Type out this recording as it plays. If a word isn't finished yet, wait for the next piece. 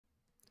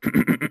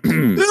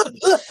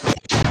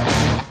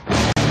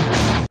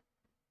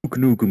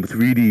Nukem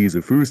 3D is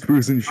a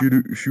first-person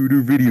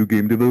shooter video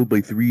game developed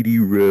by 3D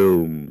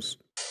Realms.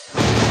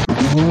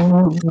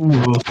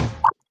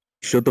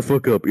 Shut the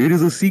fuck up. It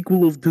is a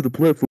sequel to the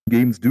platform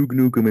games Duke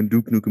Nukem and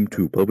Duke Nukem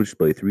 2, published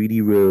by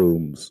 3D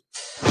Realms.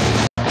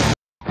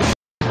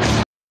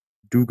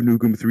 Duke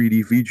Nukem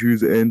 3D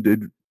features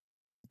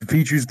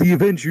the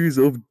adventures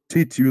of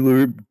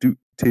titular Duke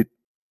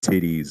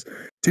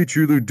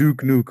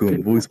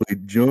Nukem, voiced by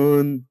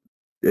John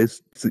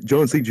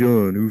St.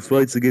 John, who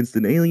fights against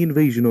an alien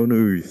invasion on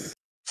Earth.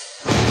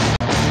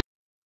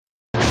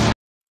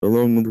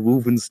 Along with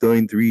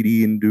Wolfenstein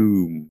 3D and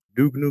Doom,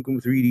 Duke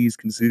Nukem 3D is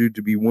considered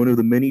to be one of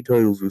the many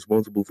titles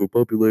responsible for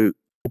popularizing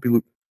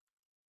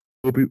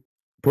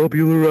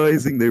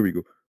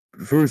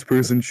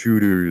first-person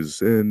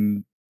shooters,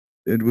 and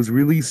was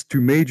released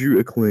to major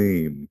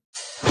acclaim.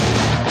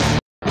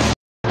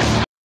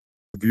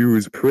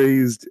 Viewers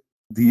praised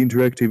the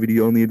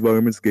interactivity on the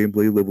environment's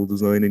gameplay, level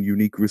design, and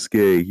unique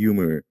risque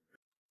humor.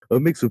 A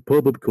mix of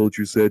pop-up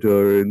culture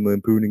satire and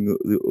lampooning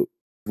the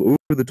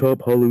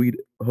over-the-top Hollywood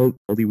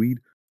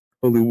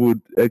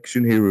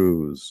action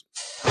heroes.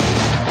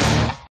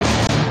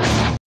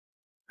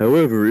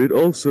 However, it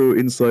also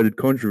incited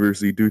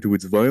controversy due to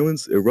its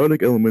violence,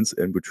 erotic elements,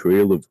 and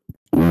portrayal of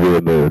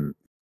women.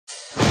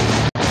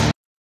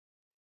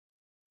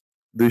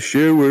 The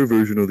shareware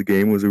version of the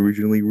game was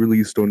originally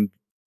released on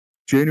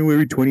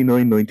January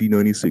 29,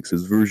 1996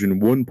 as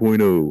version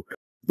 1.0.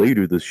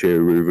 Later, the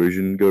shareware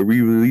version got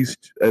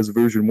re-released as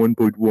version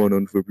 1.1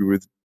 on February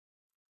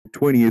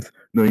 20th,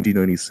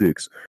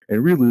 1996,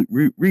 and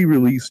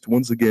re-released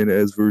once again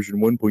as version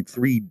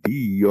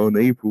 1.3D on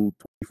April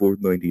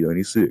 24th,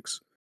 1996.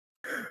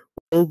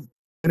 While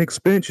an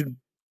expansion...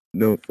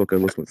 No, fuck, I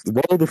lost one.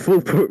 While the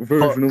full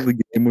version of the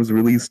game was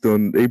released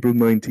on April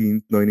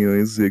 19th,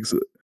 1996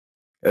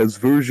 as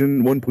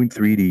version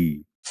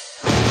 1.3D.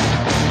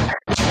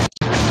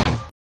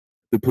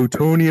 The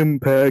Plutonium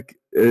Pack,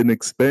 an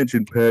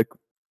expansion pack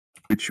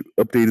which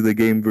updated the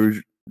game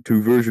to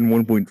version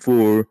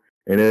 1.4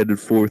 and added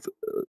forth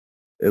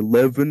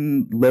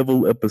 11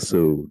 level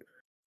episode,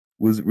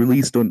 was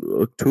released on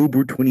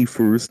October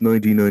 21st,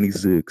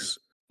 1996.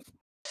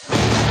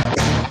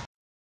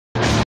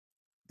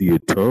 The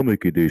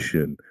Atomic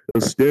Edition, a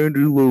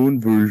standalone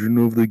version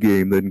of the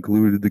game that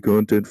included the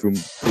content from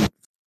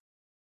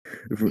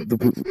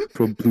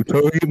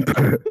Plutonium.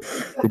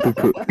 What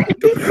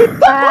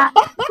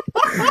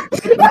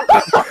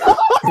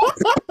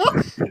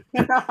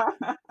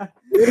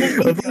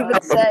did you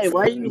even say?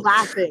 Why are you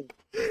laughing?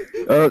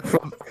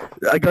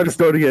 I gotta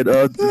start again.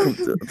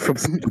 From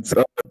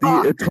the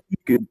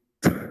Atomic.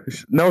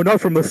 No, not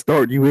from the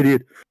start, you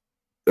idiot.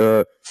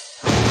 The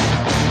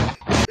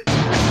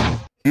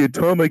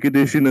Atomic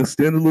Edition, a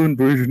standalone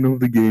version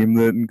of the game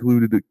that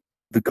included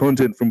the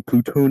content from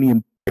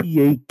Plutonium Pack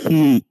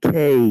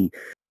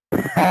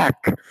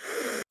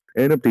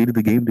and updated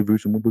the game to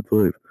version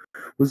 1.5.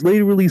 Was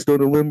later released on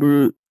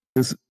December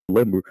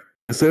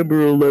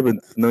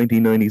 11th,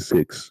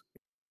 1996.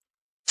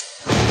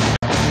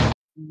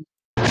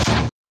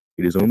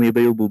 It is only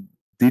available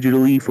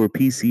digitally for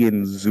PC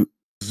and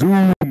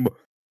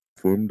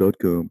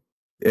Zoom.com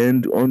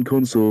and on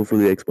console for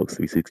the Xbox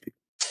 360.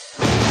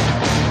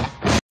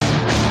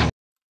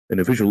 An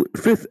official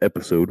 5th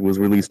episode was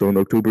released on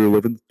October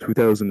 11th,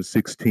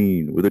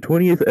 2016, with a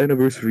 20th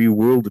anniversary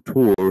world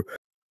tour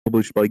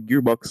published by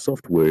Gearbox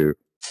Software.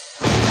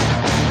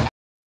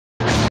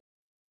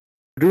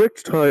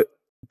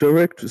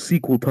 Direct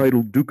sequel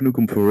titled Duke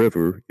Nukem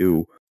Forever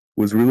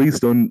was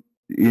released in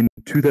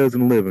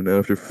 2011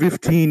 after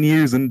 15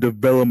 years in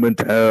development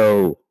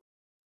hell.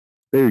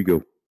 There you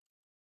go.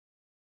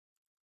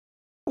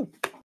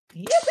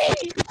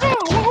 Yippee!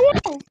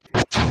 Oh.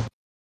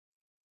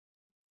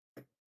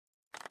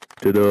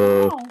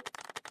 Ta-da!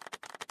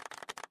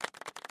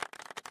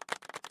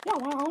 Yo,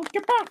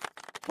 get back!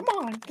 Come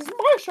on, this is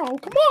my show.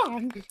 Come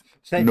on.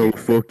 No,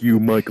 fuck you,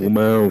 Michael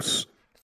Mouse.